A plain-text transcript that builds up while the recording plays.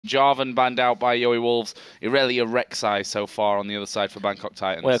Jarvan banned out by Yowie Wolves. Irelia Rek'Sai so far on the other side for Bangkok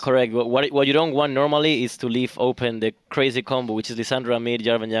Titans. Well, correct. What you don't want normally is to leave open the crazy combo, which is Lissandra mid,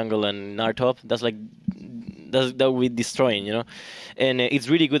 Jarvan jungle, and Gnar top. That's like that will be destroying, you know. And it's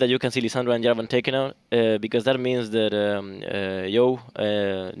really good that you can see Lissandra and Jarvan taken out because that means that Yo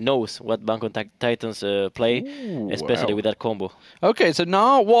knows what Bangkok Titans play, especially with that combo. Okay, so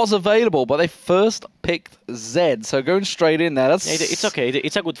Gnar was available, but they first picked Zed, so going straight in there. That's it's okay.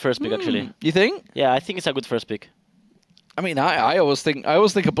 It's a good first pick, actually. You think? Yeah, I think it's a good first pick. I mean, I always think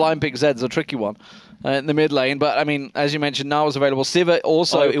a blind pick Zed's a tricky one in the mid lane. But I mean, as you mentioned, Gnar was available. Sivir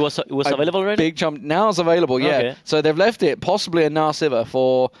also. Oh, it was available already. Big jump. Now's available, yeah. Okay. So they've left it possibly a Gnar Sivir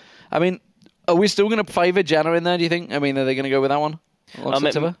for. I mean, are we still going to favour Janna in there? Do you think? I mean, are they going to go with that one?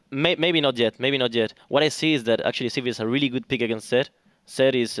 Maybe not yet. Maybe not yet. What I see is that actually Sivir is a really good pick against Zed.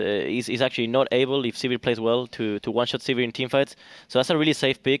 Zed is actually not able, if Sivir plays well, to one-shot Sivir in teamfights. So that's a really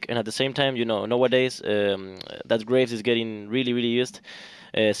safe pick. And at the same time, you know, nowadays that Graves is getting really, really used.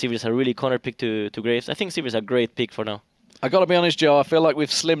 Sivir is a really corner pick to Graves. I think Sivir is a great pick for now. I got to be honest, Joe. I feel like we've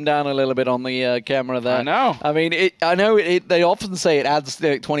slimmed down a little bit on the camera there. I know. I mean, they often say it adds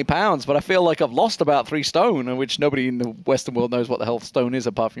like 20 pounds, but I feel like I've lost about 3 stone, which nobody in the Western world knows what the hell stone is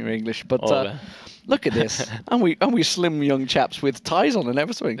apart from your English. But look at this, and we slim young chaps with ties on and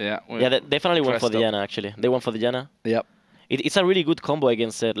everything. Yeah. They definitely went for the Janna. Actually, they went for the Janna. Yep. It's a really good combo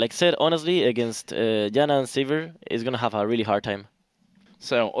against Zed. Like Zed, honestly, against Janna and Sivir is gonna have a really hard time.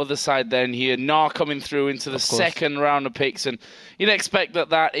 So, other side then here, Gnar coming through into the second round of picks, and you'd expect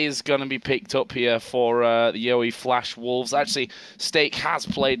that is going to be picked up here for the Yowie Flash Wolves. Actually, Stake has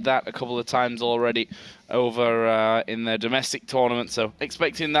played that a couple of times already over in their domestic tournament, so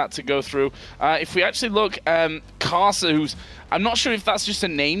expecting that to go through. If we actually look, Karsa, who's... I'm not sure if that's just a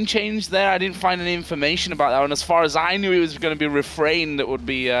name change there. I didn't find any information about that one. As far as I knew, it was going to be Refrain that would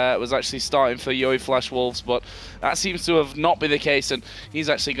be was actually starting for Yowie Flash Wolves, but that seems to have not been the case, and he's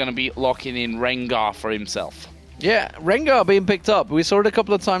actually going to be locking in Rengar for himself. Yeah, Rengar being picked up. We saw it a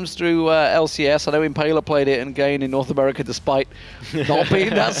couple of times through LCS. I know Impaler played it and gained in North America despite not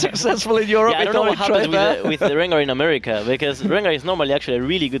being that successful in Europe. Yeah, I don't know what happens with the Rengar in America, because Rengar is normally actually a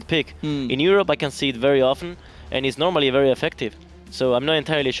really good pick. In Europe, I can see it very often, and it's normally very effective. So I'm not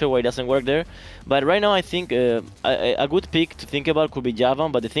entirely sure why it doesn't work there. But right now, I think a good pick to think about could be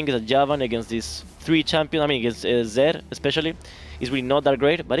Javan. But the thing is that Javan against these 3 champions, I mean against Zed especially, is really not that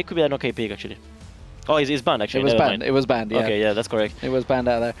great. But it could be an okay pick actually. Oh, it's banned actually. It was banned. It was banned. Yeah. Okay, yeah, that's correct. It was banned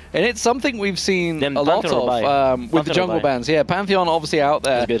out there, and it's something we've seen then a lot of with the jungle bans. Yeah, Pantheon obviously out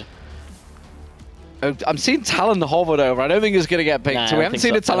there. That's good. I'm seeing Talon hovered over. I don't think he's going to get picked. So we haven't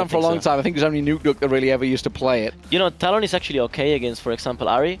seen a Talon for a long time. I think there's only Nuke that really ever used to play it. You know, Talon is actually okay against, for example,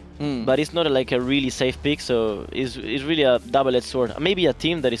 Ahri, but it's not like a really safe pick. So it's really a double-edged sword. Maybe a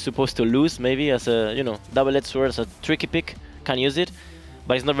team that is supposed to lose, maybe as a double-edged sword as a tricky pick can use it,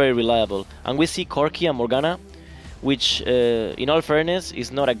 but it's not very reliable. And we see Corki and Morgana, which, in all fairness,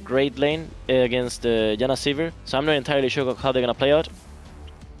 is not a great lane against Janna Sivir. So I'm not entirely sure how they're gonna play out.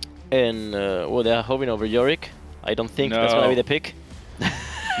 And well, they're hovering over Yorick. I don't think that's gonna be the pick.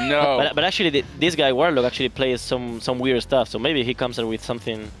 No. But actually, this guy Warlock actually plays some weird stuff. So maybe he comes up with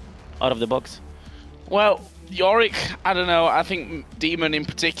something out of the box. Well, Yorick, I don't know. I think Deman in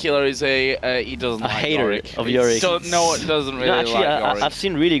particular is he doesn't like hater Yorick. of Yorick. No, it doesn't really actually, like Yorick. I've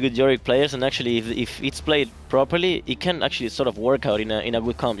seen really good Yorick players, and actually, if it's played properly, it can actually sort of work out in a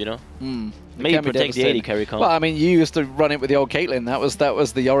good comp, you know. Maybe protect the AD carry comp. Well, I mean, you used to run it with the old Caitlyn. That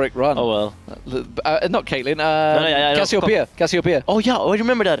was the Yorick run. Oh well. Not Caitlyn. Cassiopeia. Cassiopeia. Oh yeah, I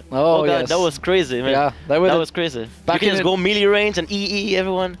remember that. Oh God, yes. that was crazy, man. Yeah, that was crazy. Back you can just go melee range and EE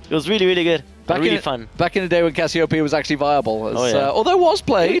everyone. It was really, really good. Really fun. Back in the day when Cassiopeia was actually viable. Yeah. Although was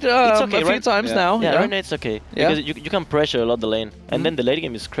played it's okay, a few times now. Yeah, right now it's okay. Because you can pressure a lot the lane. And then the late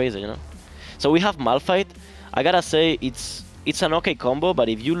game is crazy, you know. So we have Malphite. I gotta say, it's an okay combo, but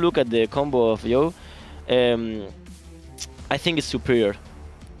if you look at the combo of Yo, I think it's superior.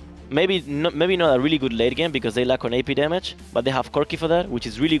 Maybe not a really good late game because they lack on AP damage, but they have Corki for that, which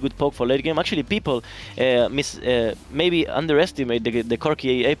is really good poke for late game. Actually, people maybe underestimate the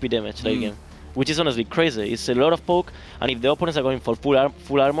Corki AP damage late game, which is honestly crazy. It's a lot of poke, and if the opponents are going for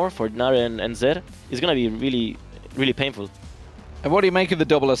full armor for Gnar and Zed, it's gonna be really, really painful. And what do you make of the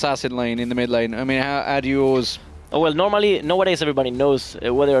double assassin lane in the mid lane? I mean, how do you always... Oh, well, nowadays everybody knows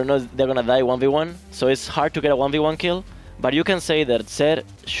whether or not they're gonna die 1v1, so it's hard to get a 1v1 kill. But you can say that Zed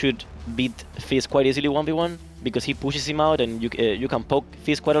should beat Fizz quite easily 1v1 because he pushes him out and you can poke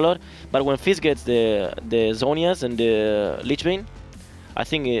Fizz quite a lot. But when Fizz gets the Zonias and the Lich Bane, I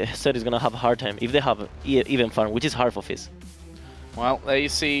think Zed is gonna have a hard time if they have even farm, which is hard for Fizz. Well, there you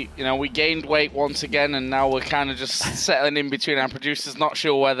see, we gained weight once again, and now we're kind of just settling in between our producers, not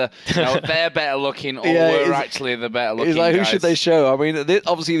sure whether they're better looking or we're actually the better looking like, guys. Who should they show? I mean,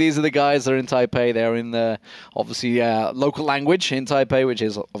 obviously these are the guys that are in Taipei. They're in the, obviously, local language in Taipei, which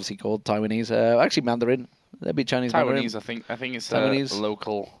is obviously called Taiwanese. Actually, Mandarin. That'd be Chinese Taiwanese, Mandarin. I think it's Taiwanese. a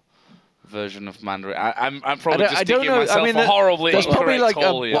local version of Mandarin. I'm probably just digging myself a horribly incorrect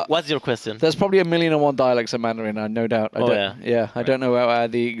hole here. What's your question? There's probably 1,000,001 dialects of Mandarin, no doubt. I don't know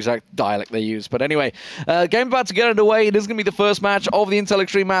the exact dialect they use. But anyway, game about to get underway. It is going to be the first match of the Intel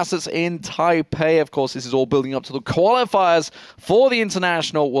Extreme Masters in Taipei. Of course, this is all building up to the qualifiers for the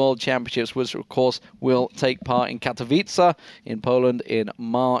International World Championships, which, of course, will take part in Katowice in Poland in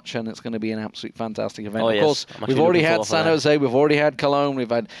March. And it's going to be an absolute fantastic event. Of course, we've already had San Jose. We've already had Cologne. We've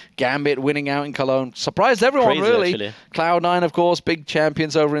had Gambit winning out in Cologne. Surprised everyone, really. Actually. Cloud9, of course, big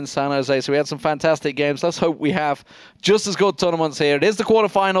champions over in San Jose. So we had some fantastic games. Let's hope we have just as good tournaments here. It is the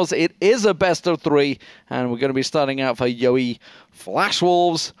quarterfinals. It is a best of 3. And we're going to be starting out for Yowie Flash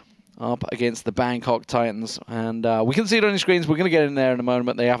Wolves up against the Bangkok Titans. And we can see it on your screens. We're going to get in there in a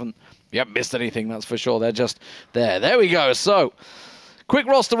moment. They haven't missed anything, that's for sure. They're just there. There we go. So, quick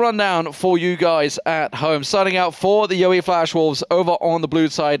roster rundown for you guys at home. Starting out for the Yowie Flash Wolves over on the blue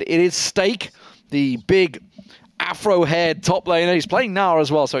side, it is Steak, the big afro-haired top laner. He's playing Gnar as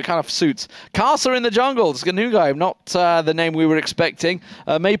well, so it kind of suits. Karsa in the jungle. It's a new guy, not the name we were expecting.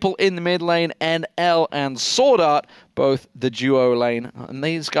 Maple in the mid lane, NL and SwordArt, both the duo lane. And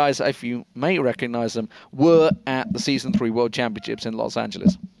these guys, if you may recognize them, were at the Season 3 World Championships in Los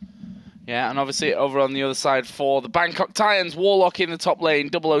Angeles. Yeah, and obviously over on the other side for the Bangkok Titans, Warlock in the top lane,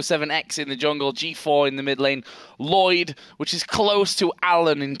 007X in the jungle, G4 in the mid lane, Lloyd, which is close to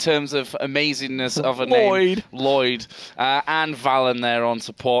Alan in terms of amazingness of a name. Lloyd. And Valen there on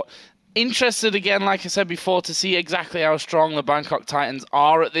support. Interested again, like I said before, to see exactly how strong the Bangkok Titans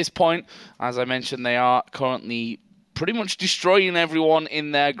are at this point. As I mentioned, they are currently pretty much destroying everyone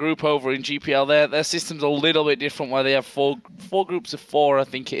in their group over in GPL. Their system's a little bit different, where they have four groups of 4, I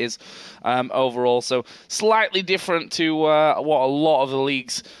think it is, overall. So slightly different to what a lot of the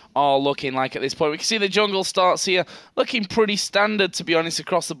leagues are looking like at this point. We can see the jungle starts here looking pretty standard, to be honest,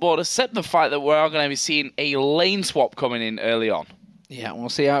 across the board, except the fact that we are going to be seeing a lane swap coming in early on. Yeah, we'll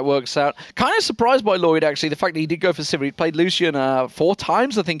see how it works out. Kind of surprised by Lloyd, actually, the fact that he did go for Sivir. He played Lucian 4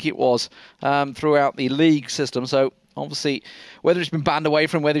 times, I think it was, throughout the league system. So, obviously, whether it's been banned away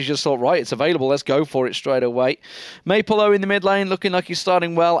from, whether he's just thought, right, it's available, let's go for it straight away. Maple in the mid lane, looking like he's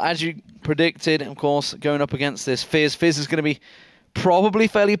starting well, as you predicted. Of course, going up against this Fizz. Fizz is going to be probably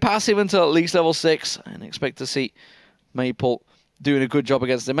fairly passive until at least level 6, and expect to see Maple doing a good job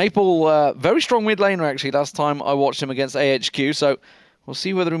against him. Maple, very strong mid laner, actually, last time I watched him against AHQ, so we'll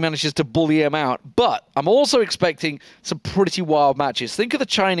see whether he manages to bully him out. But I'm also expecting some pretty wild matches. Think of the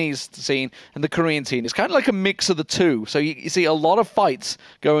Chinese scene and the Korean scene. It's kind of like a mix of the two. So you see a lot of fights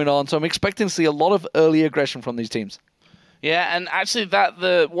going on. So I'm expecting to see a lot of early aggression from these teams. Yeah, and actually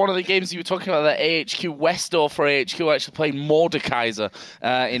one of the games you were talking about, that AHQ Westor for AHQ actually played Mordekaiser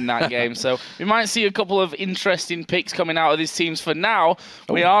in that game. So we might see a couple of interesting picks coming out of these teams. For now,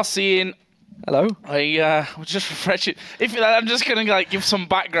 we are seeing... Hello. I will just refresh it. I'm just going to give some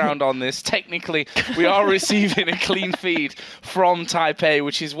background on this. Technically, we are receiving a clean feed from Taipei,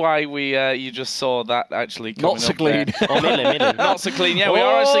 which is why you just saw that actually coming Not so clean. Not so clean. Yeah, we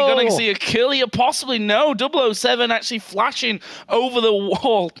are actually going to see a kill here, possibly. No, 007 actually flashing over the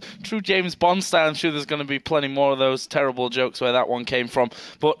wall. True James Bond style. I'm sure there's going to be plenty more of those terrible jokes where that one came from.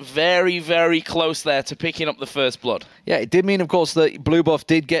 But very, very close there to picking up the first blood. Yeah, it did mean, of course, that blue buff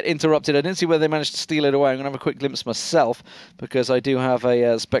did get interrupted. I didn't see whether they managed to steal it away. I'm going to have a quick glimpse myself, because I do have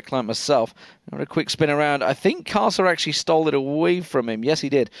a spec client myself. I'm going to quick spin around. I think Karsa actually stole it away from him. Yes, he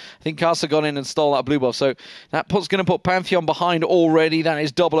did. I think Karsa got in and stole that blue buff. So that's going to put Pantheon behind already. That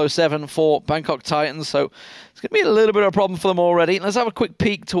is 007 for Bangkok Titans. So it's going to be a little bit of a problem for them already. Let's have a quick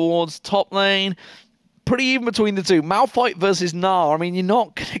peek towards top lane. Pretty even between the two. Malphite versus Gnar. I mean, you're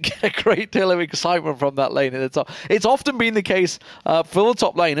not going to get a great deal of excitement from that lane at the top. It's often been the case for the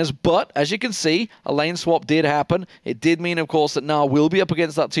top laners, but as you can see, a lane swap did happen. It did mean, of course, that Gnar will be up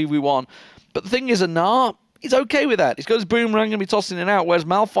against that 2v1. But the thing is, Gnar is okay with that. He's got his boomerang and be tossing it out, whereas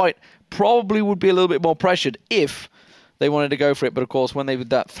Malphite probably would be a little bit more pressured if they wanted to go for it. But, of course, when they did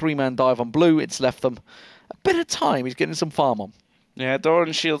that 3-man dive on blue, it's left them a bit of time. He's getting some farm on. Yeah, Door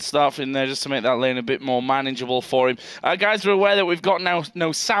and Shield start in there just to make that lane a bit more manageable for him. Guys, we're aware that we've got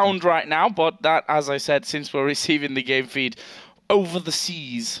no sound right now, but that, as I said, since we're receiving the game feed over the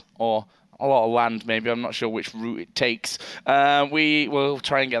seas, or a lot of land, maybe. I'm not sure which route it takes. We will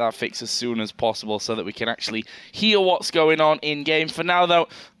try and get that fixed as soon as possible so that we can actually hear what's going on in-game. For now, though,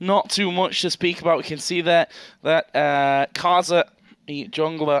 not too much to speak about. We can see that Kaza, the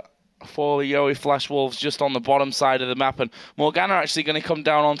jungler for the Yowie Flash Wolves, just on the bottom side of the map, and Morgana actually going to come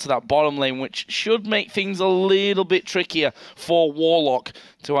down onto that bottom lane, which should make things a little bit trickier for Warlock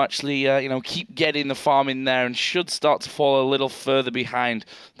to actually keep getting the farm in there, and should start to fall a little further behind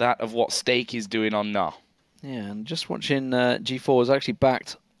that of what Stake is doing on Gnar. Yeah, and just watching G4 was actually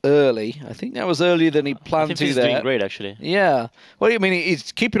backed early. I think that was earlier than he planned to. He's there. doing great, actually. Yeah. Well, I mean,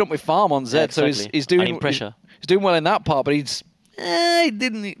 he's keeping up with farm on Zed, exactly. so he's doing pressure. He's doing well in that part, but he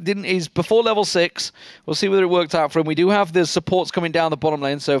didn't. He's before level 6. We'll see whether it worked out for him. We do have the supports coming down the bottom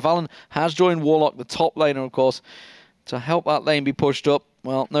lane, so Valen has joined Warlock, the top laner, of course, to help that lane be pushed up.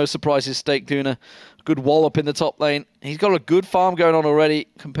 Well, no surprises, Stake doing a good wallop in the top lane. He's got a good farm going on already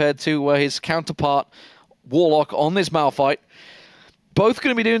compared to his counterpart, Warlock, on this Malphite. Both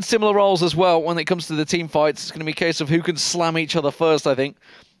going to be doing similar roles as well when it comes to the team fights. It's going to be a case of who can slam each other first, I think.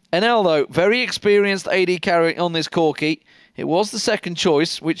 NL, though, very experienced AD carry on this Corki. It was the second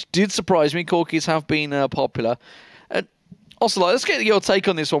choice, which did surprise me. Corkis have been popular. Ocelote, let's get your take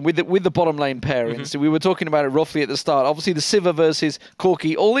on this one with the bottom lane pairings. So we were talking about it roughly at the start. Obviously, the Sivir versus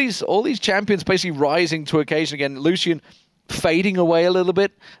Corki. All these champions basically rising to occasion again. Lucian fading away a little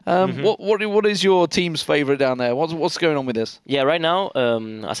bit. What is your team's favorite down there? What's going on with this? Yeah, right now,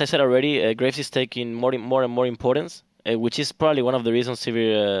 as I said already, Graves is taking more and more importance, which is probably one of the reasons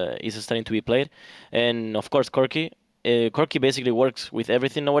Sivir is starting to be played. And of course, Corki. Corki basically works with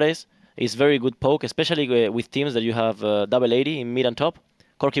everything nowadays. He's very good poke, especially with teams that you have double AD in mid and top.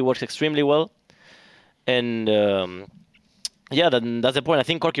 Corki works extremely well. And yeah, that's the point. I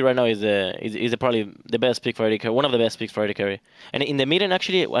think Corki right now is probably the best pick for AD carry, one of the best picks for AD carry. And in the mid lane,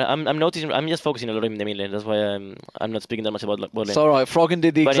 actually, I'm noticing, I'm just focusing a lot in the mid lane. That's why I'm not speaking that much about bot lane. It's all right. Froggen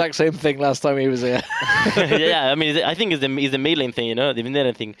did the exact same thing last time he was here. Yeah, I mean, I think it's the mid lane thing, the mid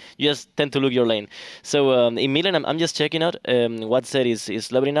lane thing. You just tend to look your lane. So in mid lane, I'm just checking out what Zed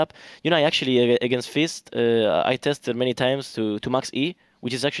is leveling up. I actually against Fizz, I tested many times to max E,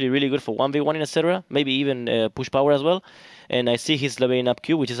 which is actually really good for 1v1 in etc. Maybe even push power as well. And I see he's leveling up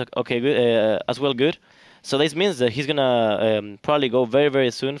Q, which is okay, good as well, good. So this means that he's gonna probably go very,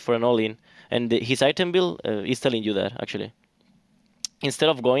 very soon for an all-in. And his item build is telling you that, actually. Instead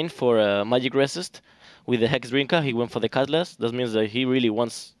of going for Magic Resist with the Hex Drinker, he went for the Cutlass. That means that he really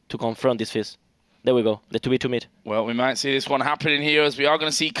wants to confront this Fizz. There we go, the 2v2 mid. Well, we might see this one happening here, as we are going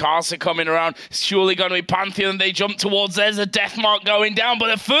to see Karsa coming around. It's surely going to be Pantheon. They jump towards. There's a death mark going down,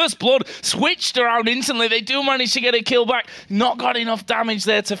 but the first blood switched around instantly. They do manage to get a kill back. Not got enough damage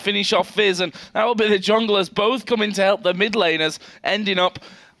there to finish off Fizz, and that will be the junglers both coming to help the mid laners, ending up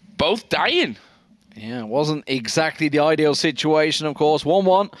both dying. Yeah, it wasn't exactly the ideal situation, of course.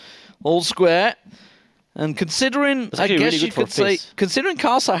 1-1, all square. And considering, I guess really you could say, considering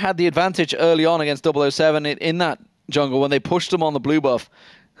Karsa had the advantage early on against 007 in that jungle when they pushed them on the blue buff,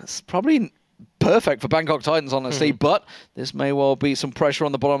 that's probably perfect for Bangkok Titans, honestly. But this may well be some pressure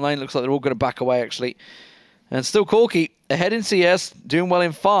on the bottom lane. Looks like they're all going to back away, actually. And still Corki ahead in CS, doing well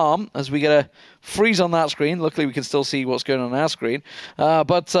in farm as we get a freeze on that screen. Luckily, we can still see what's going on our screen.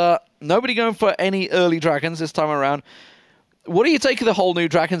 But nobody going for any early dragons this time around. What do you take of the whole new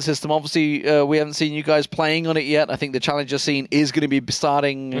dragon system? Obviously, we haven't seen you guys playing on it yet. I think the challenger scene is going to be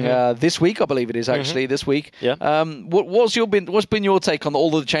starting this week. I believe it is actually this week. Yeah. What's been your take on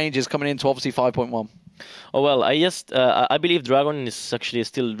all of the changes coming into obviously 5.1? Oh well, I believe dragon is actually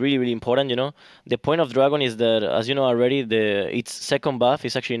still really, really important. The point of dragon is that, as you know already, its second buff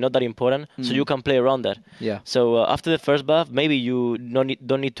is actually not that important, so you can play around that. Yeah. So after the first buff, maybe you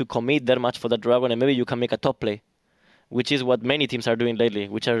don't need to commit that much for that dragon, and maybe you can make a top play, which is what many teams are doing lately,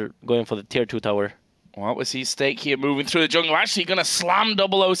 which are going for the tier 2 tower. Well, we see Stake here moving through the jungle. Actually going to slam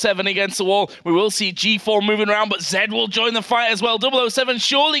 007 against the wall. We will see G4 moving around, but Zed will join the fight as well. 007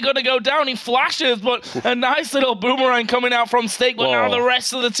 surely going to go down. He flashes, but a nice little boomerang coming out from Stake. But now the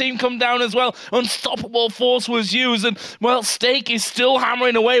rest of the team come down as well. Unstoppable force was used. And, well, Stake is still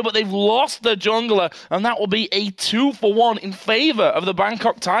hammering away, but they've lost the jungler. And that will be a 2-for-1 in favor of the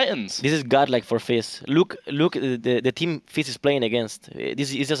Bangkok Titans. This is godlike for Fizz. Look, the team Fizz is playing against.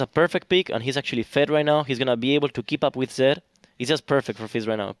 This is just a perfect pick, and he's actually fed right now. He's going to be able to keep up with Zed. It's just perfect for Fizz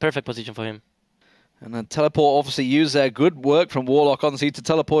right now. Perfect position for him. And then teleport obviously used their good work from Warlock on to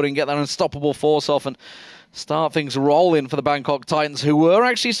teleport and get that unstoppable force off and start things rolling for the Bangkok Titans, who were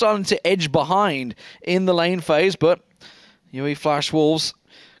actually starting to edge behind in the lane phase. But UE Flash Wolves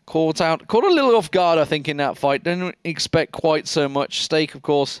caught a little off guard, I think, in that fight. Didn't expect quite so much. Stake, of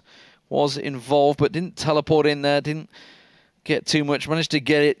course, was involved, but didn't teleport in there, didn't get too much. Managed to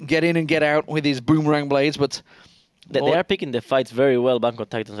get in and get out with his boomerang blades, but they are picking the fights very well, Bangkok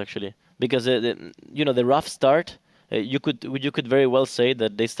Titans, actually, because the rough start. You could very well say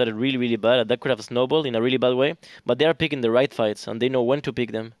that they started really, really bad. That could have snowballed in a really bad way, but they are picking the right fights and they know when to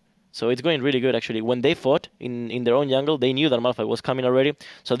pick them. So it's going really good, actually. When they fought in their own jungle, they knew that Malphite was coming already,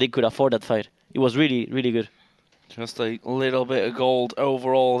 so they could afford that fight. It was really, really good. Just a little bit of gold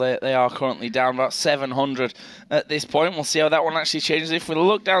overall. They are currently down about 700 at this point. We'll see how that one actually changes. If we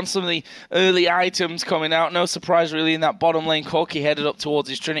look down some of the early items coming out, no surprise really in that bottom lane. Corki headed up towards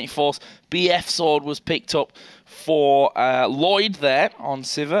his Trinity Force. BF Sword was picked up for Lloyd there on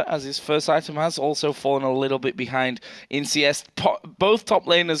Sivir, as his first item has also fallen a little bit behind in CS. Both top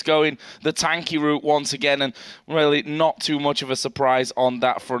laners going the tanky route once again, and really not too much of a surprise on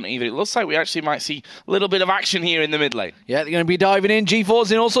that front either. It looks like we actually might see a little bit of action here in the mid lane. Yeah, they're going to be diving in.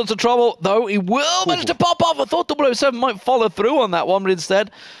 G4's in all sorts of trouble, though he will manage to pop off. I thought 007 might follow through on that one, but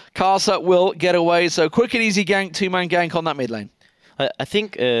instead, Karsa will get away. So quick and easy gank, two-man gank on that mid lane. I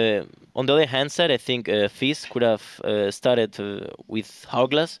think, on the other hand side, I think Fizz could have started with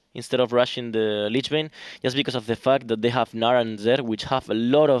Hourglass instead of rushing the Lich Bane, just because of the fact that they have Gnar and Zed, which have a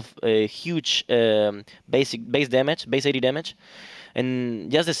lot of huge base AD damage,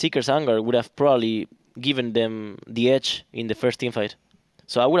 and just the Seeker's Anger would have probably given them the edge in the first team fight.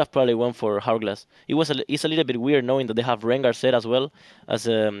 So I would have probably went for Hourglass. It's a little bit weird knowing that they have Rengar set as well as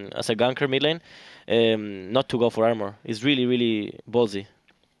a ganker mid lane, not to go for armor. It's really, really ballsy.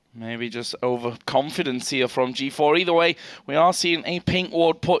 Maybe just overconfidence here from G4. Either way, we are seeing a pink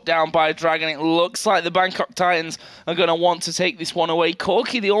ward put down by Dragon. It looks like the Bangkok Titans are going to want to take this one away.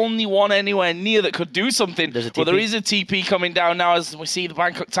 Corki, the only one anywhere near that could do something. Well, there is a TP coming down now as we see the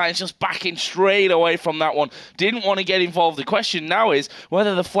Bangkok Titans just backing straight away from that one. Didn't want to get involved. The question now is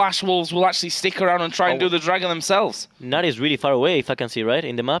whether the Flash Wolves will actually stick around and try and do the Dragon themselves. Gnar is really far away, if I can see, right?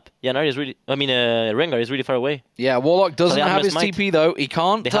 In the map? Yeah, Rengar is really far away. Yeah, Warlock doesn't have his TP, though. He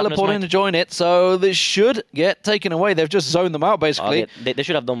can't teleport in to join it, so this should get taken away. They've just zoned them out, basically. They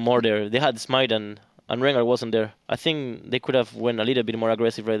should have done more there. They had Smite and Rengar wasn't there. I think they could have went a little bit more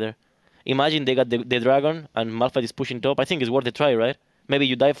aggressive right there. Imagine they got the Dragon and Malphite is pushing top. I think it's worth a try, right? Maybe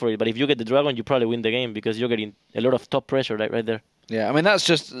you die for it, but if you get the Dragon, you probably win the game because you're getting a lot of top pressure right there. Yeah, I mean, that's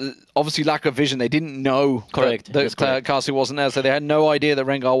just obviously lack of vision. They didn't know that Karsu wasn't there, so they had no idea that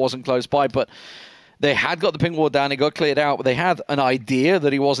Rengar wasn't close by, but they had got the pink ward down, it got cleared out, but they had an idea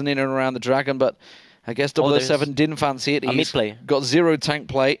that he wasn't in and around the Dragon, but I guess 007 didn't fancy it. He's got 0 tank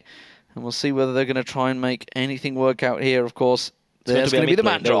play, and we'll see whether they're going to try and make anything work out here, of course. There's going to be the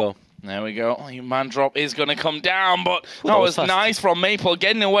man drop. There we go. Man drop is going to come down, but that was nice from Maple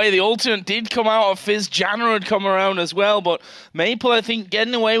getting away. The ultimate did come out of Fizz. Janna had come around as well, but Maple, I think,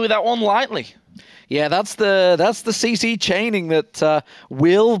 getting away with that one lightly. Yeah, that's the CC chaining that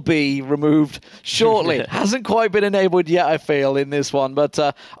will be removed shortly. Hasn't quite been enabled yet, I feel, in this one. But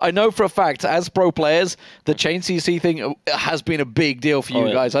I know for a fact, as pro players, the chain CC thing has been a big deal for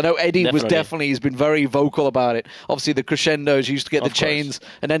you guys. I know Eddie he's been very vocal about it. Obviously, the crescendos used to get the chains,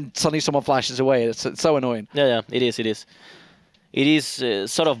 and then suddenly someone flashes away. It's so annoying. Yeah, it is. It is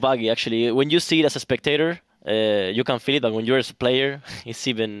sort of buggy, actually. When you see it as a spectator, you can feel it, but when you're as a player, it's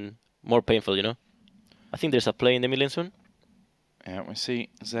even more painful, you know? I think there's a play in the mid lane soon. Yeah, we see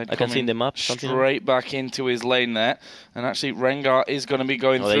Zed I can see in the map straight back into his lane there. And actually, Rengar is going to be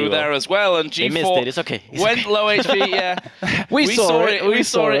going through there as well. And G4 they missed it. It's okay. Went low HP, yeah. we saw it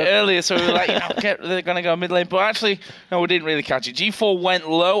earlier, so we were like, they're going to go mid lane. But actually, no, we didn't really catch it. G4 went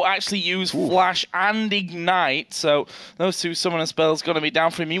low, actually used Flash and Ignite. So those two summoner spells going to be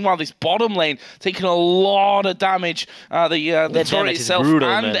down for him. Meanwhile, this bottom lane taking a lot of damage. The turret itself brutal,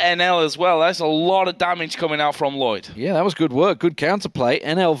 and NL as well. That's a lot of damage coming out from Lloyd. Yeah, that was good work. Good counterplay.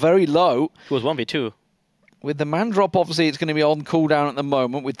 NL very low. It was 1v2. With the man drop, obviously, it's going to be on cooldown at the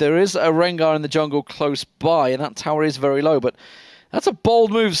moment. There is a Rengar in the jungle close by, and that tower is very low. But that's a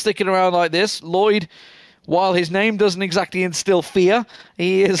bold move sticking around like this. Lloyd, while his name doesn't exactly instill fear,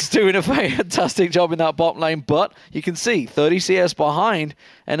 he is doing a fantastic job in that bot lane. But you can see 30 CS behind,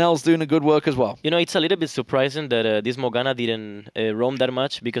 NL's doing a good work as well. You know, it's a little bit surprising that this Morgana didn't roam that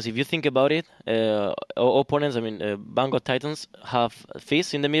much, because if you think about it, opponents, Bangkok Titans have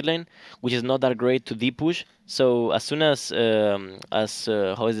Fizz in the mid lane, which is not that great to deep push. So as soon as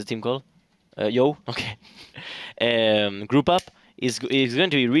how is the team called? Group up, it's going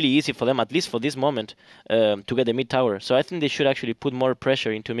to be really easy for them, at least for this moment, to get the mid tower. So I think they should actually put more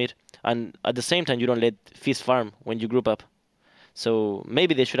pressure into mid. And at the same time, you don't let Fizz farm when you group up. So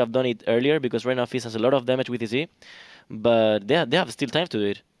maybe they should have done it earlier, because right now Fizz has a lot of damage with his E. But they have still time to do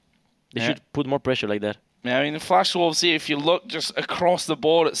it. They should put more pressure like that. Yeah, I mean, the Flash Wolves here, if you look just across the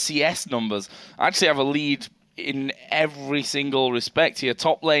board at CS numbers, actually have a lead in every single respect here.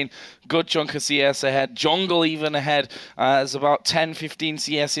 Top lane, good chunk of CS ahead. Jungle even ahead. There's about 10-15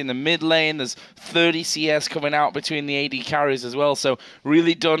 CS in the mid lane. There's 30 CS coming out between the AD carries as well. So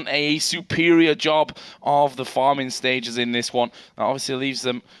really done a superior job of the farming stages in this one. That obviously leaves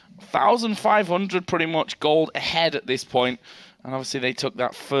them 1,500 pretty much gold ahead at this point. And obviously they took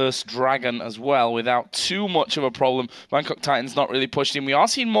that first dragon as well without too much of a problem. Bangkok Titans not really pushed in. We are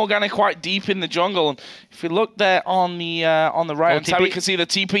seeing Morgana quite deep in the jungle. And if we look there on the right-hand side, we can see the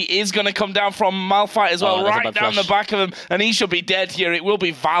TP is going to come down from Malphite as well, right down the back of him. And he should be dead here. It will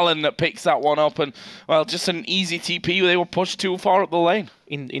be Valen that picks that one up. And, well, just an easy TP. They were pushed too far up the lane.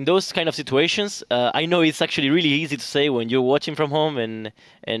 In those kind of situations, I know it's actually really easy to say when you're watching from home and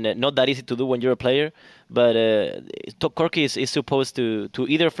not that easy to do when you're a player. But Corki is supposed to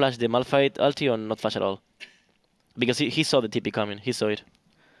either flash the Malphite ulti or not flash at all. Because he saw the TP coming. He saw it.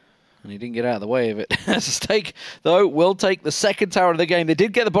 And he didn't get out of the way of it. Stake, though, will take the second tower of the game. They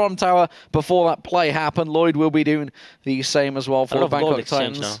did get the bottom tower before that play happened. Lloyd will be doing the same as well for the Bangkok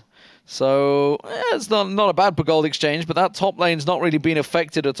Titans. Now. So, it's not a bad gold exchange, but that top lane's not really been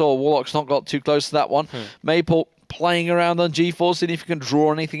affected at all. Warlock's not got too close to that one. Maple playing around on G4, seeing if he can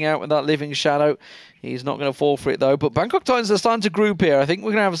draw anything out with that Living Shadow. He's not going to fall for it, though. But Bangkok Titans are starting to group here. I think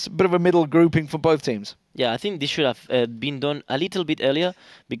we're going to have a bit of a middle grouping for both teams. Yeah, I think this should have been done a little bit earlier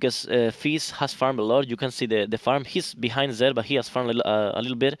because Fizz has farmed a lot. You can see the farm. He's behind Zed, but he has farmed a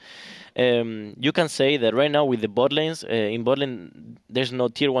little bit. You can say that right now with the bot lanes, in bot lane, there's no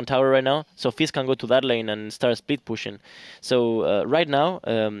tier 1 tower right now, so Fizz can go to that lane and start split pushing. So right now,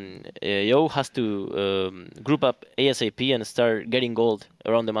 Yo has to group up ASAP and start getting gold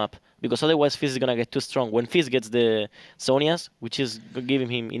around the map, because otherwise Fizz is going to get too strong. When Fizz gets the Sonias, which is giving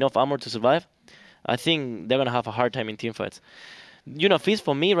him enough armor to survive, I think they're going to have a hard time in teamfights. You know, Fizz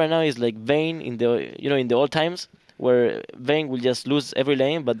for me right now is like Vayne in the old times, where Vayne will just lose every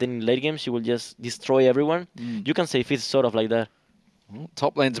lane, but then in late game she will just destroy everyone. You can say Fizz is sort of like that. Well,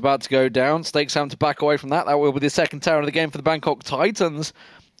 top lane's about to go down. Stakes having to back away from that. That will be the second tower of the game for the Bangkok Titans.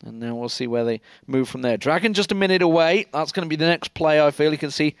 And now we'll see where they move from there. Dragon just a minute away. That's going to be the next play, I feel. You can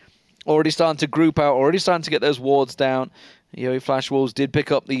see already starting to group out, already starting to get those wards down. Yo Flash Wolves did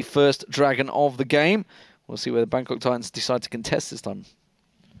pick up the first dragon of the game. We'll see where the Bangkok Titans decide to contest this time.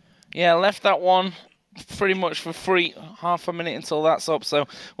 Yeah, left that one pretty much for free, half a minute until that's up, so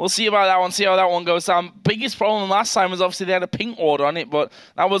we'll see about that one, see how that one goes down. Biggest problem last time was obviously they had a pink ward on it, but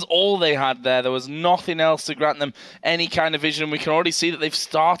that was all they had there. There was nothing else to grant them any kind of vision. We can already see that they've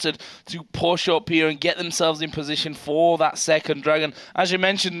started to push up here and get themselves in position for that second dragon. As you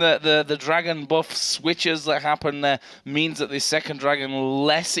mentioned, the dragon buff switches that happen there means that this second dragon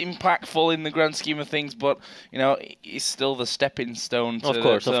less impactful in the grand scheme of things, but you know, it's still the stepping stone to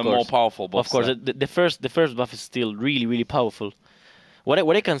the more powerful buffs. Of course, the first buff is still really, really powerful. What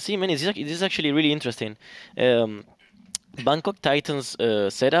I can see, man, is this is actually really interesting. Bangkok Titans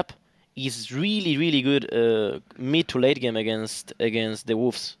setup is really, really good mid to late game against the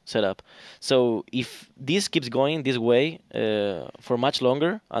Wolves setup. So if this keeps going this way for much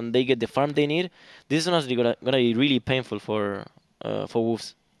longer and they get the farm they need, this is honestly gonna be really painful for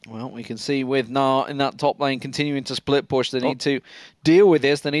Wolves. Well, we can see with Gnar in that top lane continuing to split push. They need to deal with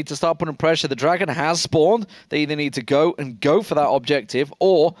this. They need to start putting pressure. The dragon has spawned. They either need to go for that objective,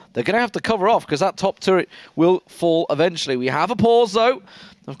 or they're going to have to cover off because that top turret will fall eventually. We have a pause, though.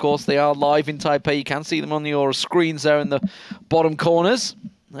 Of course, they are live in Taipei. You can see them on your screens there in the bottom corners.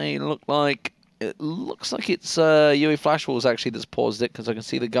 They look like... It looks like it's Yui Flash Wolves actually that's paused it, because I can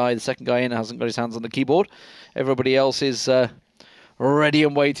see the second guy in hasn't got his hands on the keyboard. Everybody else is... ready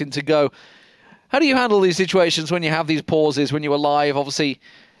and waiting to go. How do you handle these situations when you have these pauses, when you are live? Obviously,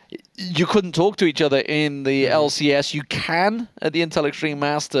 you couldn't talk to each other in the LCS. You can at the Intel Extreme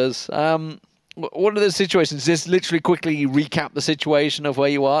Masters. What are the situations? Just literally quickly recap the situation of where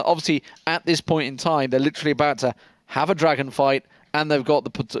you are. Obviously, at this point in time, they're literally about to have a dragon fight, and they've got the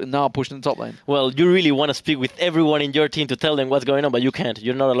Gnar pushing the top lane. Well, you really want to speak with everyone in your team to tell them what's going on, but you can't.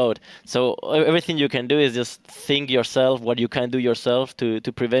 You're not allowed. So everything you can do is just think yourself, what you can do yourself to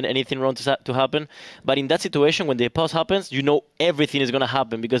prevent anything wrong to happen. But in that situation, when the pause happens, you know everything is going to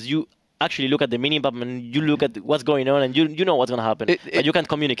happen, because you actually look at the mini-map and you look at what's going on, and you know what's going to happen. But you can't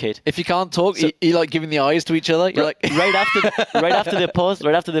communicate. If you can't talk, so, you're like giving the eyes to each other. You're like right after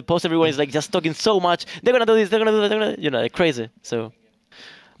the post, everyone is like just talking so much. They're going to do this, they're going to do that, they're going to, like crazy. So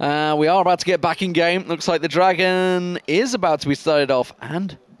we are about to get back in game. Looks like the dragon is about to be started off,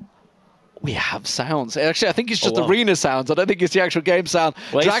 and We have sounds. Actually, I think it's just arena sounds. I don't think it's the actual game sound.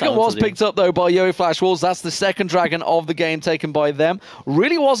 Dragon was picked up, though, by Yo Flash Wolves. That's the second dragon of the game taken by them.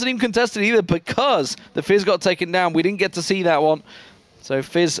 Really wasn't even contested either because the Fizz got taken down. We didn't get to see that one. So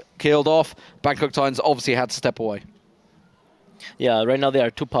Fizz killed off. Bangkok Titans obviously had to step away. Yeah, right now they are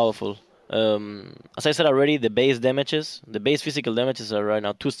too powerful. As I said already, the base damages, the base physical damages are right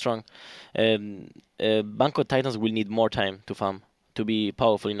now too strong. Bangkok Titans will need more time to farm to be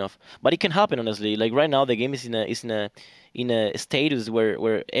powerful enough. But it can happen, honestly. Like right now, the game is in a status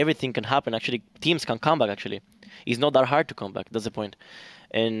where everything can happen. Actually, teams can come back. Actually, it's not that hard to come back. That's the point.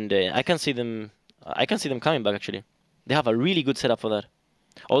 And I can see them coming back. Actually, they have a really good setup for that.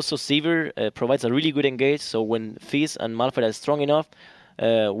 Also, Sivir provides a really good engage. So when Fizz and Malphite are strong enough,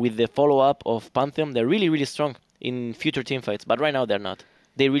 with the follow-up of Pantheon, they're really, really strong in future team fights. But right now, they're not.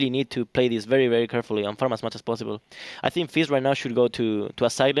 They really need to play this very, very carefully and farm as much as possible. I think Fizz right now should go to a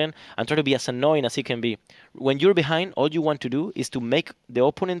side lane and try to be as annoying as he can be. When you're behind, all you want to do is to make the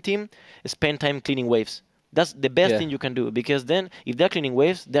opponent team spend time cleaning waves. That's the best thing you can do, because then if they're cleaning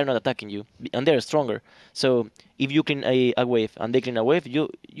waves, they're not attacking you, and they're stronger. So if you clean a wave and they clean a wave, you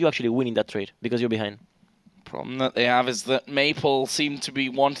actually win in that trade because you're behind. Problem that they have is that Maple seemed to be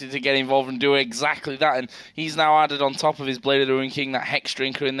wanting to get involved and do exactly that, and he's now added on top of his Blade of the Ruin King that Hex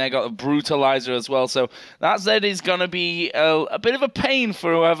Drinker in there, got a Brutalizer as well, so that Zed is going to be a bit of a pain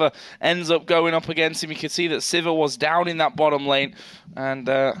for whoever ends up going up against him. You can see that Sivir was down in that bottom lane and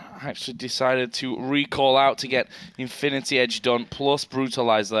actually decided to recall out to get Infinity Edge done, plus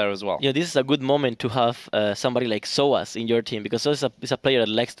Brutalize there as well. Yeah, this is a good moment to have somebody like Soas in your team, because Soas is a player that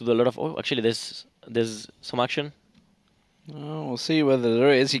likes to do a lot of... Oh, actually, there's some action. Oh, we'll see whether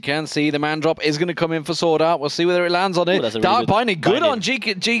there is. You can see the man drop is going to come in for SwordArt. We'll see whether it lands on it. Dark Binding, good on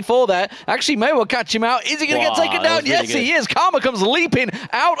G4 there. Actually, may well catch him out. Is he going to get taken down? Yes, really he is. Karma comes leaping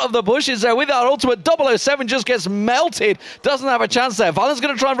out of the bushes there with that ultimate. 007 just gets melted. Doesn't have a chance there. Valen's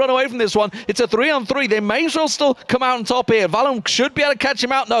going to try and run away from this one. It's a 3-on-3. They may as well still come out on top here. Valen should be able to catch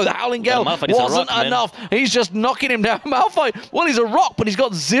him out. No, the Howling Gale wasn't enough. He's just knocking him down. Malphite, well, he's a rock, but he's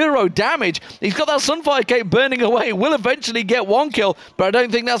got 0 damage. He's got that Sunfire Cape burning away. Will eventually get 1 kill, but I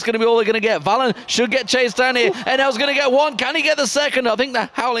don't think that's going to be all they're going to get. Valen should get chased down here. NL's going to get 1. Can he get the second? I think the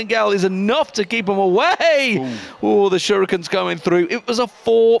Howling Gale is enough to keep him away. Oh, the Shuriken's going through. It was a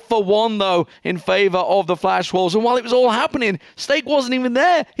 4-for-1, though, in favor of the Flash Wolves. And while it was all happening, Stake wasn't even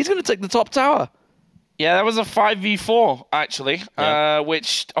there. He's going to take the top tower. Yeah, that was a 5v4, actually,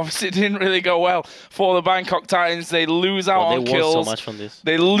 which obviously didn't really go well for the Bangkok Titans. They lose out on kills. They won so much from this.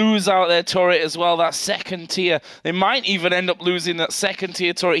 They lose out their turret as well, that second tier. They might even end up losing that second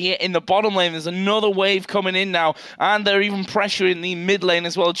tier turret here in the bottom lane. There's another wave coming in now, and they're even pressuring the mid lane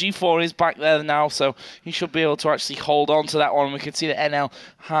as well. G4 is back there now, so he should be able to actually hold on to that one. We can see that NL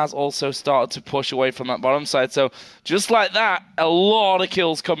has also started to push away from that bottom side. So just like that, a lot of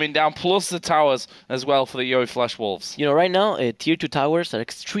kills coming down, plus the towers as well for the Yo Flash Wolves. You know, right now, tier 2 towers are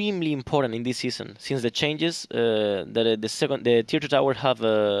extremely important in this season. Since the changes, the tier 2 tower have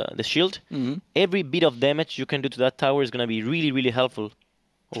the shield. Every bit of damage you can do to that tower is going to be really, really helpful.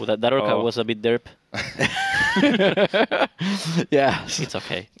 Oh, that Orca was a bit derp. Yeah. It's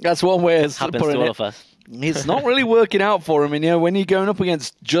okay. That's one way of happens to all of us. It's not really working out for him. And, you know, when you're going up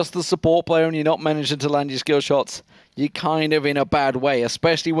against just the support player and you're not managing to land your skill shots, you're kind of in a bad way,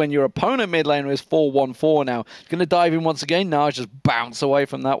 especially when your opponent mid laner is 4-1-4 now. Going to dive in once again. Now just bounce away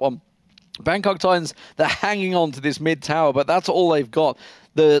from that one. Bangkok Titans, they're hanging on to this mid tower, but that's all they've got.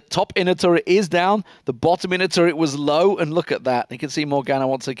 The top inner turret is down. The bottom inner turret was low, and look at that. You can see Morgana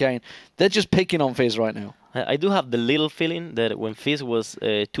once again. They're just picking on Fizz right now. I do have the little feeling that when Fizz was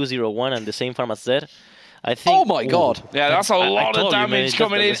 2-0-1 and the same farm as Zed, I think... Oh my god. Yeah, that's a lot of damage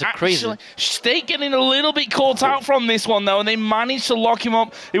coming in. Actually, Stake getting a little bit caught out from this one, though, and they managed to lock him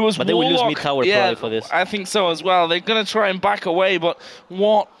up. It was But they will lose mid-tower probably for this. I think so as well. They're going to try and back away, but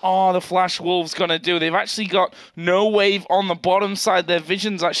what are the Flash Wolves going to do? They've actually got no wave on the bottom side. Their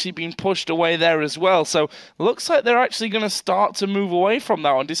vision's actually been pushed away there as well. So looks like they're actually going to start to move away from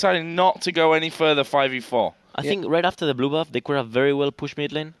that one, deciding not to go any further 5v4. I think right after the blue buff, they could have very well pushed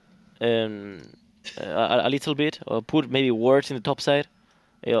mid lane. A little bit, or put maybe wards in the top side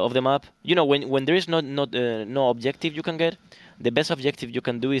of the map. You know, when there is no objective you can get, the best objective you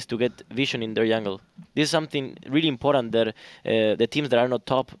can do is to get vision in their jungle. This is something really important that the teams that are not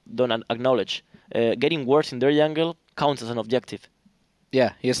top don't acknowledge. Getting wards in their jungle counts as an objective.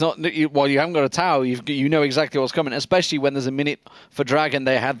 Yeah, it's not. Well, you haven't got a tower. You know exactly what's coming, especially when there's a minute for Dragon.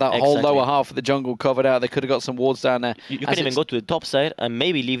 They had that whole lower half of the jungle covered out. They could have got some wards down there. You can even go to the top side and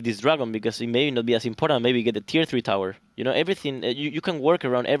maybe leave this Dragon because it may not be as important. Maybe get the tier 3 tower. You know, everything. You can work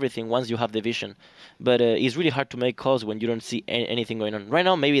around everything once you have the vision. But it's really hard to make calls when you don't see anything going on. Right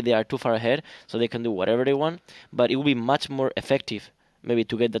now, maybe they are too far ahead, so they can do whatever they want. But it will be much more effective, maybe,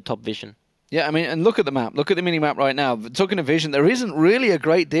 to get the top vision. Yeah, I mean, and look at the map. Look at the mini-map right now. Talking of vision, there isn't really a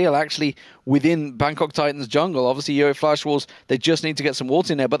great deal, actually, within Bangkok Titans jungle. Obviously, Yo Flash Walls, they just need to get some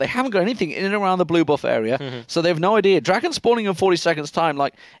wards in there, but they haven't got anything in and around the blue buff area, so they have no idea. Dragon spawning in 40 seconds time,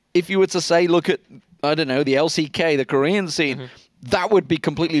 like, if you were to say, look at, I don't know, the LCK, the Korean scene, that would be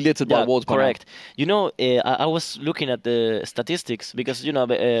completely littered by wards. Correct. You know, I was looking at the statistics because, you know,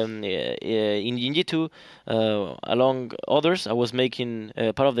 in G2, along others, I was making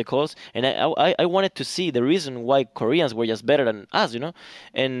part of the calls, and I wanted to see the reason why Koreans were just better than us, you know,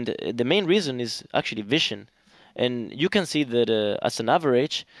 and the main reason is actually vision. And you can see that as an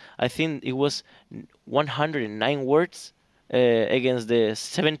average, I think it was 109 words against the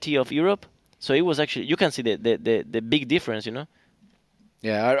 70 of Europe. So it was actually, you can see the big difference, you know.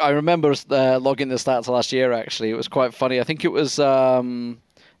 Yeah, I remember logging the stats last year. Actually, it was quite funny. I think it was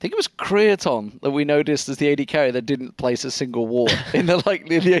Creaton that we noticed as the AD carry that didn't place a single ward in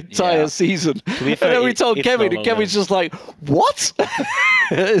the entire season. And then we told Kevin, and Kevin's just like, "What?"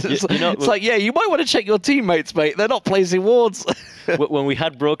 It's like, yeah, you might want to check your teammates, mate. They're not placing wards. When we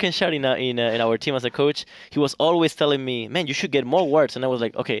had Broken Shot in our team as a coach, he was always telling me, "Man, you should get more wards." And I was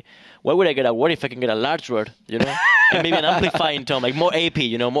like, "Okay, why would I get a ward if I can get a large ward, you know?" And maybe an amplifying tome, like more AP,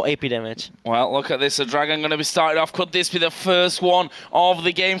 you know, more AP damage. Well, look at this. The Dragon going to be started off. Could this be the first one of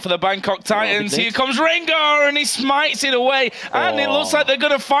the game for the Bangkok Titans? Here comes Rengar, and he smites it away. And it looks like they're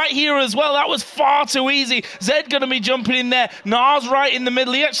going to fight here as well. That was far too easy. Zed going to be jumping in there. Gnar's right in the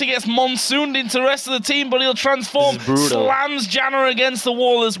middle. He actually gets monsooned into the rest of the team, but he'll transform. Slams Janna against the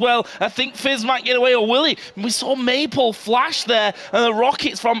wall as well. I think Fizz might get away, or will he? We saw Maple flash there, and the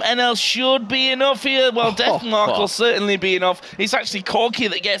rockets from NL should be enough here. Well, Deathmark will certainly be enough. It's actually Corki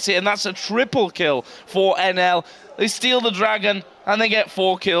that gets it, and that's a triple kill for NL. They steal the Dragon, and they get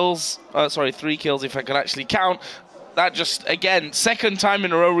 4 kills. Sorry, 3 kills if I can actually count. That just, again, second time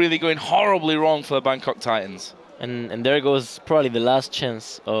in a row really going horribly wrong for the Bangkok Titans. And there goes probably the last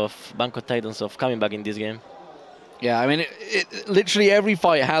chance of Bangkok Titans of coming back in this game. Yeah, I mean, literally every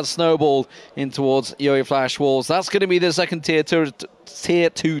fight has snowballed in towards Yo Flash Walls. That's going to be the second tier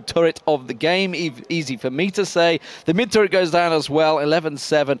 2 turret of the game. Easy for me to say. The mid turret goes down as well.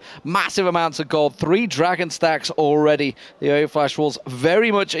 11-7. Massive amounts of gold. 3 dragon stacks already. The Yo Flash Walls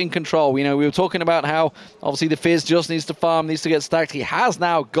very much in control. You know, we were talking about how obviously the Fizz just needs to farm, needs to get stacked. He has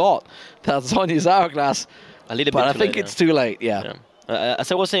now got that Zhonya's Hourglass. A little bit but I think it's too late, yeah.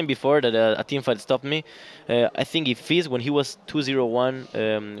 As I was saying before that a team fight stopped me, I think if Fizz, when he was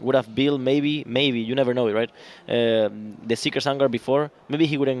 2-0-1, would have built maybe, you never know it, right? The Seeker's Hangar before, maybe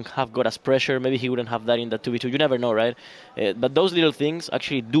he wouldn't have got as pressure, maybe he wouldn't have that in the 2v2, you never know, right? But those little things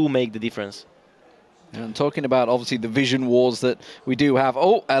actually do make the difference. And talking about, obviously, the vision wars that we do have.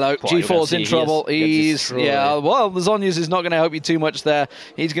 Oh, hello. G4's in trouble. Yeah, well, the Zhonya's is not going to help you too much there.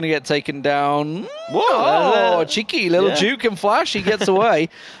 He's going to get taken down. Whoa, cheeky little juke and flash. He gets away.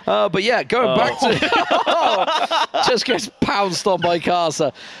 But yeah, going back to... just gets pounced on by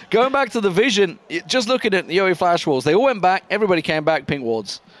Casa. Going back to the vision, just looking at the Yo Flash Walls, they all went back. Everybody came back. Pink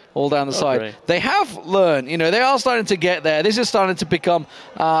wards all down the side. Great. They have learned, you know, they are starting to get there. This is starting to become...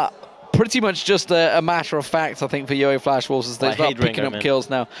 pretty much just a matter of fact, I think, for Yo Flash Walls as they start picking up kills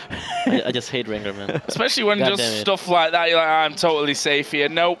now. I just hate Rengar, man. Especially when just stuff like that, you're like, I'm totally safe here.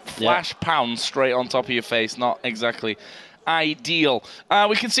 Nope, flash pound straight on top of your face. Not exactly ideal.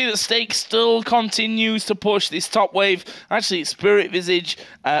 We can see that Stake still continues to push this top wave. Actually, Spirit Visage,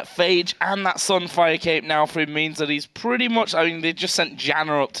 Phage, and that Sunfire Cape now for him means that he's pretty much... I mean, they just sent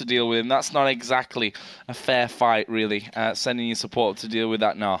Janna up to deal with him. That's not exactly a fair fight, really, sending your support to deal with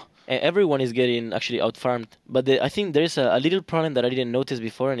that now. Everyone is getting actually out-farmed, but I think there is a little problem that I didn't notice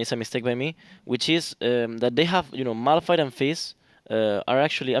before, and it's a mistake by me, which is that they have, you know, Malphite and Fizz are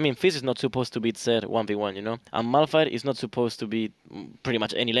actually... I mean, Fizz is not supposed to beat Zed 1v1, you know, and Malphite is not supposed to beat pretty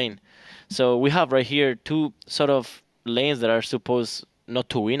much any lane. So we have right here 2 sort of lanes that are supposed not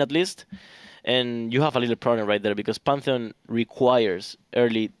to win, at least, and you have a little problem right there, because Pantheon requires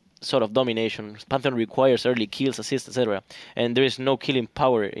early sort of domination. Pantheon requires early kills, assists, etc. And there is no killing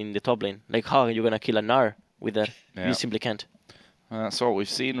power in the top lane. Like, how are you going to kill a Gnar with that? You simply can't. That's what we've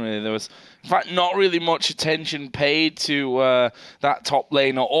seen, really. There was, in fact, not really much attention paid to that top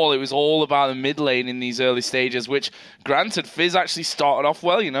lane at all. It was all about the mid lane in these early stages, which, granted, Fizz actually started off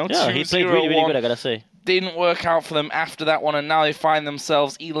well, you know. Yeah, he played really, really good, I gotta say. Didn't work out for them after that one, and now they find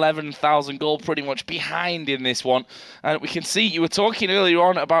themselves 11,000 gold pretty much behind in this one. And we can see, you were talking earlier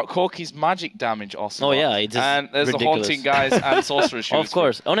on about Corki's magic damage, Ocelote. Oh, yeah, it's just and there's ridiculous. the Haunting guys and Sorcerer Shoes. Of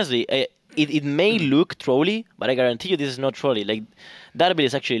course. Honestly, it may look trolly, but I guarantee you this is not trolly. Like, that ability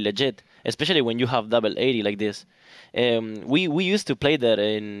is actually legit, especially when you have double 80 like this. We used to play that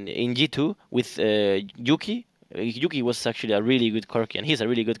in G2 with Yuki. Yuki was actually a really good Corki, and he's a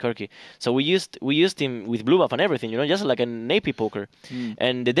really good Corki. So we used him with blue buff and everything, you know, just like an AP poker.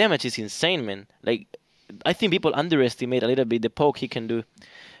 And the damage is insane, man. Like, I think people underestimate a little bit the poke he can do,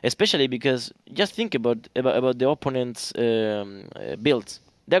 especially because just think about the opponent's builds.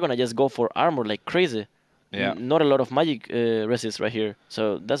 They're gonna just go for armor like crazy. Yeah. Not a lot of magic resist right here,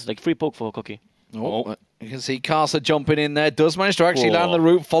 so that's like free poke for Corki. Oh, you can see Casa jumping in there. Does manage to actually land the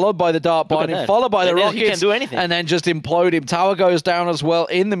root, followed by the Dart Binding, followed by the Rockets. He can't do anything. And then just implode him. Tower goes down as well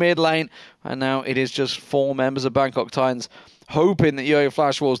in the mid lane. And now it is just 4 members of Bangkok Titans hoping that Yo-Yo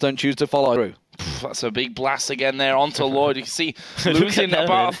Flash Wolves don't choose to follow through. That's a big blast again there onto Lloyd. You can see losing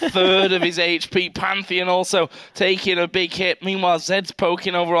about a third of his HP. Pantheon also taking a big hit. Meanwhile, Zed's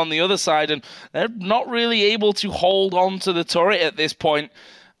poking over on the other side, and they're not really able to hold on to the turret at this point.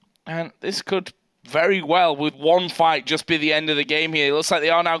 And this could very well, with one fight, just be the end of the game here. It looks like they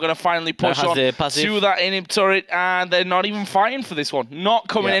are now going to finally push on to that inhib turret, and they're not even fighting for this one. Not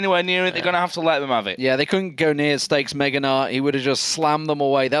coming anywhere near it. They're going to have to let them have it. Yeah, they couldn't go near Stakes Gnar. He would have just slammed them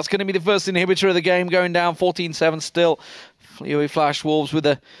away. That's going to be the first inhibitor of the game, going down 14-7 still. Yo-Yo Flash Wolves with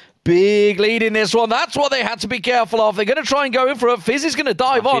a big lead in this one. That's what they had to be careful of. They're going to try and go in for it. Fizz is going to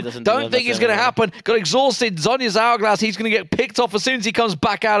dive on. Don't think it's going to happen. Got exhausted. Zonya's Hourglass. He's going to get picked off as soon as he comes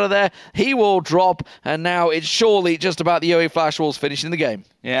back out of there. He will drop. And now it's surely just about the Yo-Yo Flash Wolves finishing the game.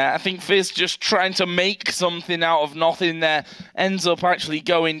 Yeah, I think Fizz just trying to make something out of nothing there. Ends up actually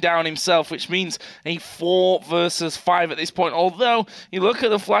going down himself, which means a 4 versus 5 at this point. Although, you look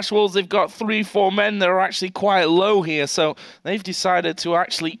at the Flash Wolves, they've got 3-4 men that are actually quite low here. So they've decided to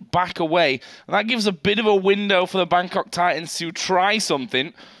actually back away. And that gives a bit of a window for the Bangkok Titans to try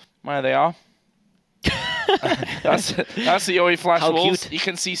something. There they are. that's the Yo-Yo Flash Wolves. Cute. You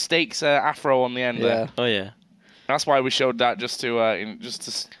can see Stakes afro on the end there. Oh, yeah. That's why we showed that, just to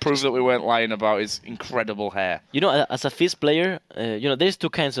prove that we weren't lying about his incredible hair. You know, as a Fizz player, you know, there's 2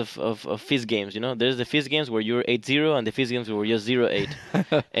 kinds of Fizz games. You know, there's the Fizz games where you're 8-0, and the Fizz games where you're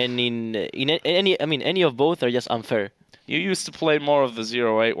 0-8. And any of both are just unfair. You used to play more of the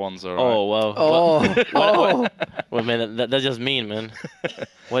 0-8 ones, all right? Oh, wow. Oh. Well, man, that's just mean, man.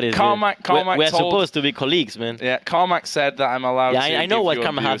 What is Carmack we're supposed to be colleagues, man. Yeah, Carmack said that I'm allowed to. Yeah, I know what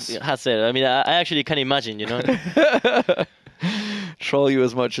Carmack has said. I mean, I actually can imagine, you know. Troll you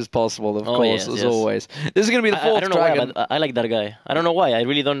as much as possible, of course, as always. This is going to be the 4th I don't know dragon. why, but I like that guy. I don't know why. I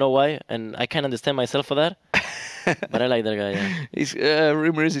really don't know why, and I can't understand myself for that. But I like that guy, yeah. He's,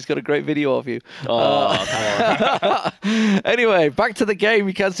 rumor is he's got a great video of you. Oh, come on. Anyway, back to the game.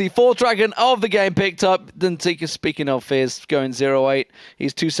 You can see 4th dragon of the game picked up. Dantika, speaking of Fizz, going 0-8.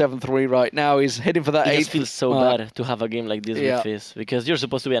 He's 2-7-3 right now. He's heading for that 8th. It just feels so bad to have a game like this with Fizz, because you're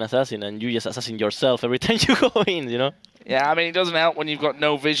supposed to be an assassin, and you just assassin yourself every time you go in, you know? Yeah, I mean, it doesn't help when you've got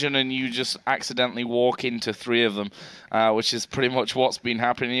no vision and you just accidentally walk into 3 of them, which is pretty much what's been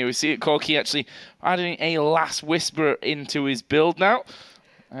happening here. We see it, Corki actually adding a Last Whisper into his build now.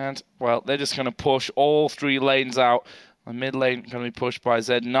 And, well, they're just going to push all 3 lanes out. The mid lane going to be pushed by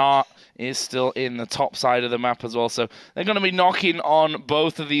Zed. Gnar is still in the top side of the map as well. So they're going to be knocking on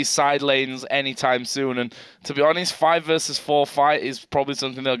both of these side lanes anytime soon. And to be honest, 5 versus 4 fight is probably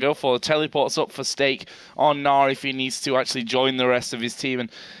something they'll go for. The teleport's up for stake on Gnar if he needs to actually join the rest of his team.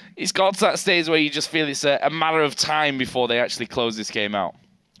 And it's got to that stage where you just feel it's a matter of time before they actually close this game out.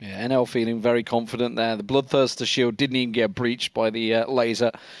 Yeah, NL feeling very confident there. The Bloodthirster shield didn't even get breached by the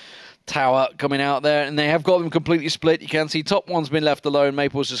laser tower coming out there, and they have got them completely split. You can see top one's been left alone.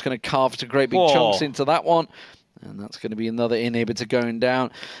 Maple's just going to carve to great big chunks into that one. And that's going to be another inhibitor going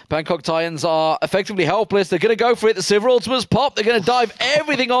down. Bangkok Titans are effectively helpless. They're going to go for it. The Sivir ultimates pop. They're going to dive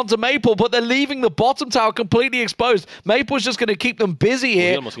everything onto Maple, but they're leaving the bottom tower completely exposed. Maple's just going to keep them busy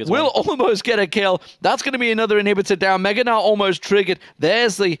here. Will almost get a kill. That's going to be another inhibitor down. Gnar almost triggered.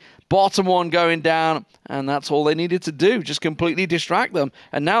 There's the bottom one going down, and that's all they needed to do, just completely distract them.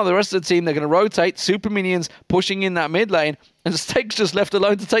 And now the rest of the team, they're going to rotate, super minions pushing in that mid lane, and Stakes just left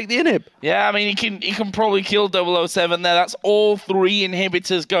alone to take the inhib. Yeah, I mean, he can probably kill 007 there. That's all 3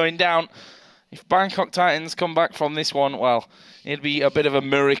 inhibitors going down. if Bangkok Titans come back from this one, well, it'd be a bit of a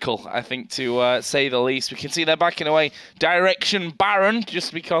miracle, I think, to say the least. We can see they're backing away direction Baron,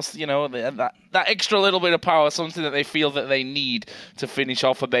 just because, you know, that extra little bit of power, something that they feel that they need to finish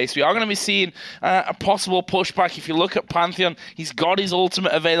off a base. We are going to be seeing a possible pushback. If you look at Pantheon, he's got his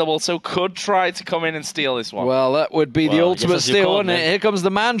ultimate available, so could try to come in and steal this one. Well, that would be the ultimate steal, wouldn't it? Here comes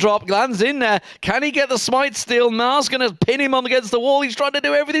the man drop, lands in there. Can he get the smite steal? Gnar's going to pin him on against the wall. He's trying to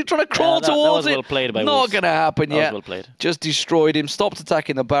do everything, trying to crawl towards it. Well played by Not going to happen yet. Well played. Just destroyed him, stopped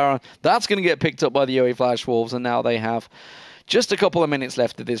attacking the Baron. That's going to get picked up by the Yowie Flash Wolves, and now they have just a couple of minutes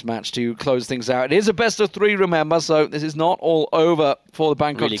left of this match to close things out. It is a best of 3, remember, so this is not all over for the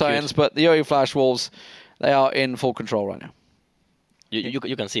Bangkok Titans, but the Yowie Flash Wolves, they are in full control right now. You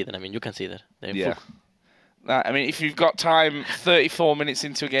can see that. I mean, you can see that. They're full. I mean, if you've got time, 34 minutes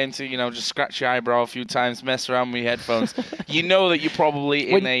into a game to, you know, just scratch your eyebrow a few times, mess around with your headphones, you know that you're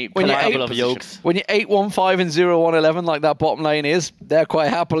probably in a couple of yokes. When you're 8-1-5 and 0-1-11 like that bottom lane is, they're quite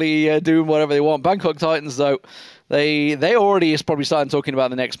happily doing whatever they want. Bangkok Titans, though, they already is probably starting talking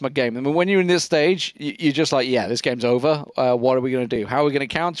about the next game. I mean, when you're in this stage, you're just like, yeah, this game's over. What are we going to do? How are we going to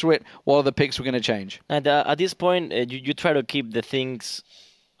counter it? What are the picks we're going to change? And at this point, you try to keep the things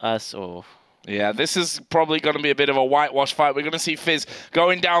as... Yeah, this is probably going to be a bit of a whitewash fight. We're going to see Fizz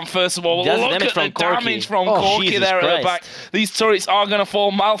going down first of all. Look at the damage from Corki there at the back. These turrets are going to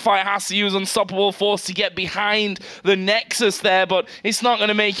fall. Malphite has to use Unstoppable Force to get behind the Nexus there, but it's not going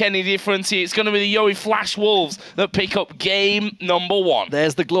to make any difference here. It's going to be the Yowie Flash Wolves that pick up game number 1.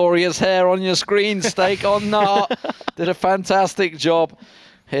 There's the glorious hair on your screen, Steak on Gnar. Did a fantastic job.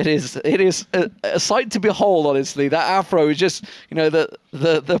 It is a sight to behold, honestly. That afro is just, you know, the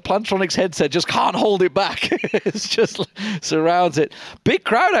Plantronics headset just can't hold it back. It's just surrounds it. Big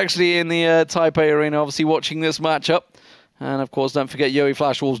crowd, actually, in the Taipei arena, obviously watching this matchup. And, of course, don't forget, Yowie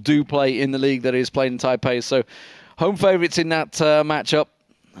Flash Wolves do play in the league that is played in Taipei. So, home favourites in that matchup.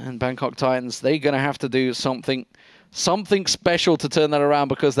 And Bangkok Titans, they're going to have to do something special to turn that around,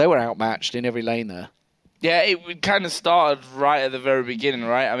 because they were outmatched in every lane there. Yeah, it kind of started right at the very beginning,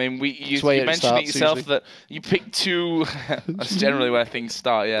 right? I mean, you mentioned it yourself usually. That you pick 2. That's generally where things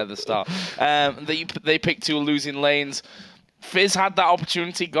start. Yeah, the start. They picked 2 losing lanes. Fizz had that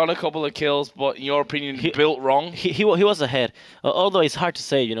opportunity, got a couple of kills, but in your opinion, built wrong. He was ahead. Although it's hard to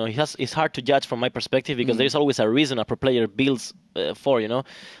say, you know, it's hard to judge from my perspective, because there's always a reason a pro player builds for, you know.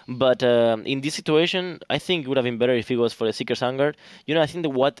 But in this situation, I think it would have been better if it was for the Seeker's Vanguard. You know, I think that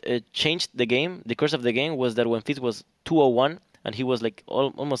what changed the game, the course of the game, was that when Fizz was 2-0-1 and he was like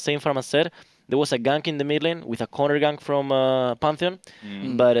almost same farm as said, there was a gank in the mid lane with a counter gank from Pantheon.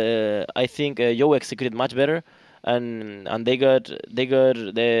 But I think Yo executed much better. And they got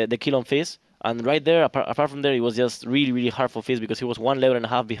the kill on Fizz, and right there, apart from there, it was just really hard for Fizz, because he was 1 level and a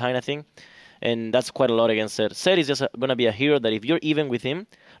half behind, I think, and that's quite a lot against Zed. Zed is just gonna be a hero that if you're even with him,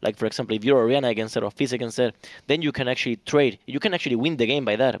 like for example, if you're Orianna against Zed or Fizz against Zed, then you can actually trade. You can actually win the game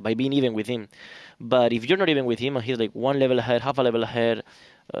by being even with him. But if you're not even with him and he's like 1 level ahead, half a level ahead,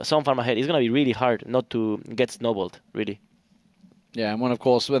 some farm ahead, it's gonna be really hard not to get snowballed, really. Yeah, and of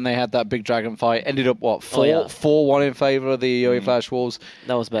course, when they had that big dragon fight, ended up, what, 4-1 in favour of the Yowie Flash Wolves.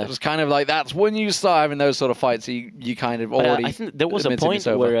 That was bad. It was kind of like, that's when you start having those sort of fights, you kind of already... I think there was a point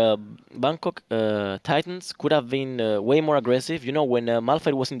where Bangkok Titans could have been way more aggressive. You know, when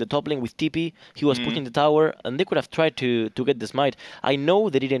Malphite was in the top lane with TP, he was pushing the tower, and they could have tried to get the smite. I know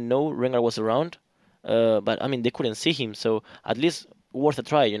they didn't know Rengar was around, but, I mean, they couldn't see him, so at least... worth a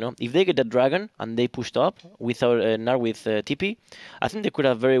try, you know. If they get that dragon and they pushed up without Gnar with TP, I think they could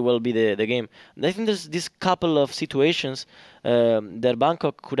have very well be the game. And I think there's this couple of situations that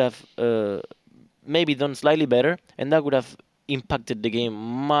Bangkok could have maybe done slightly better, and that would have impacted the game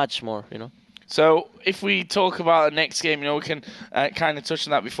much more, you know. So if we talk about the next game, you know, we can kind of touch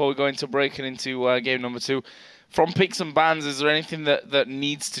on that before we go into break and into game number 2. From picks and bans, is there anything that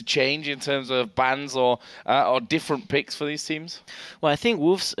needs to change in terms of bans or different picks for these teams? Well, I think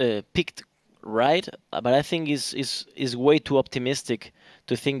Wolves picked right, but I think is way too optimistic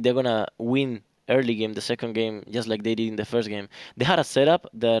to think they're gonna win early game, the second game, just like they did in the first game. They had a setup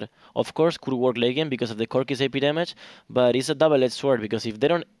that, of course, could work late game because of the Corki's AP damage, but it's a double-edged sword, because if they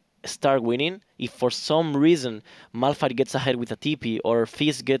don't start winning, if for some reason Malphite gets ahead with a TP or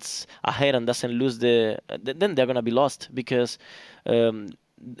Fizz gets ahead and doesn't lose then they're gonna be lost, because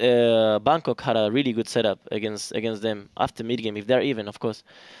Bangkok had a really good setup against them after mid game, if they're even, of course.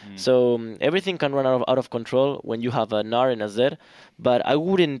 So everything can run out of control when you have a Gnar and a Zed, but I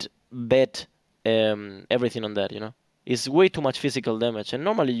wouldn't bet everything on that, you know. It's way too much physical damage, and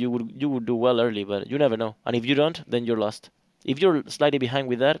normally you would do well early, but you never know. And if you don't, then you're lost. If you're slightly behind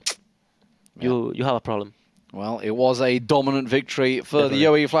with that, you have a problem. Well, it was a dominant victory for the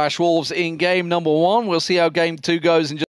Yowie Flash Wolves in game number 1. We'll see how game 2 goes in just